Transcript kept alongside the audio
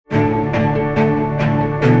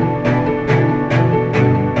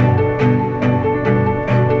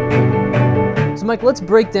Mike, let's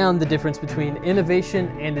break down the difference between innovation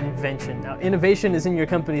and invention. Now, innovation is in your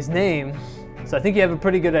company's name, so I think you have a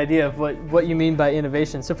pretty good idea of what you mean by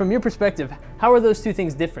innovation. So from your perspective, how are those two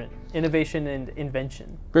things different, innovation and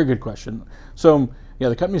invention? Very good question. So, yeah,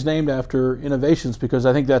 the company's named after innovations because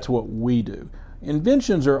I think that's what we do.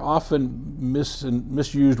 Inventions are often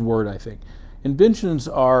misused word, I think. Inventions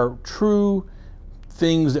are true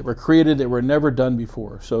things that were created that were never done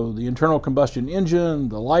before. So the internal combustion engine,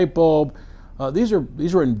 the light bulb, these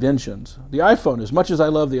are inventions. The iPhone, as much as I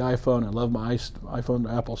love the iPhone, I love my iPhone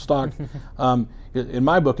Apple stock, in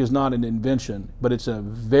my book is not an invention, but it's a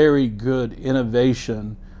very good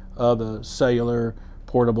innovation of a cellular,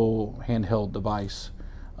 portable, handheld device.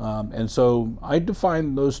 And so I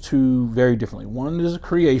define those two very differently. One is a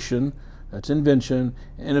creation, that's invention.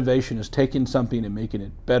 Innovation is taking something and making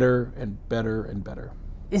it better and better and better.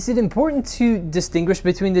 Is it important to distinguish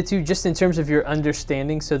between the two just in terms of your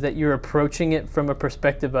understanding so that you're approaching it from a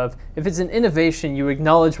perspective of, if it's an innovation, you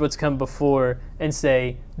acknowledge what's come before and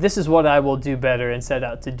say, this is what I will do better and set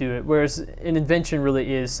out to do it, whereas an invention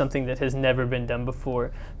really is something that has never been done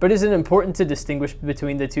before. But is it important to distinguish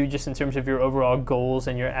between the two just in terms of your overall goals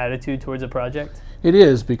and your attitude towards a project? It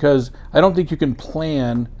is, because I don't think you can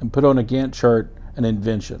plan and put on a Gantt chart an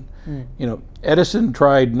invention. You know, Edison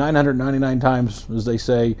tried 999 times, as they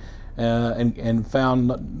say, and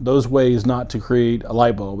found those ways not to create a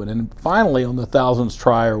light bulb. And then finally, on the 1000th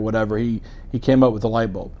try or whatever, he came up with a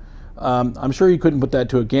light bulb. I'm sure you couldn't put that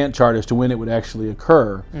to a Gantt chart as to when it would actually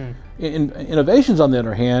occur. In innovations, on the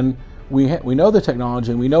other hand, we know the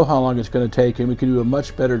technology and we know how long it's going to take, and we can do a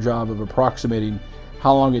much better job of approximating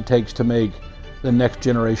how long it takes to make the next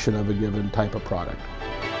generation of a given type of product.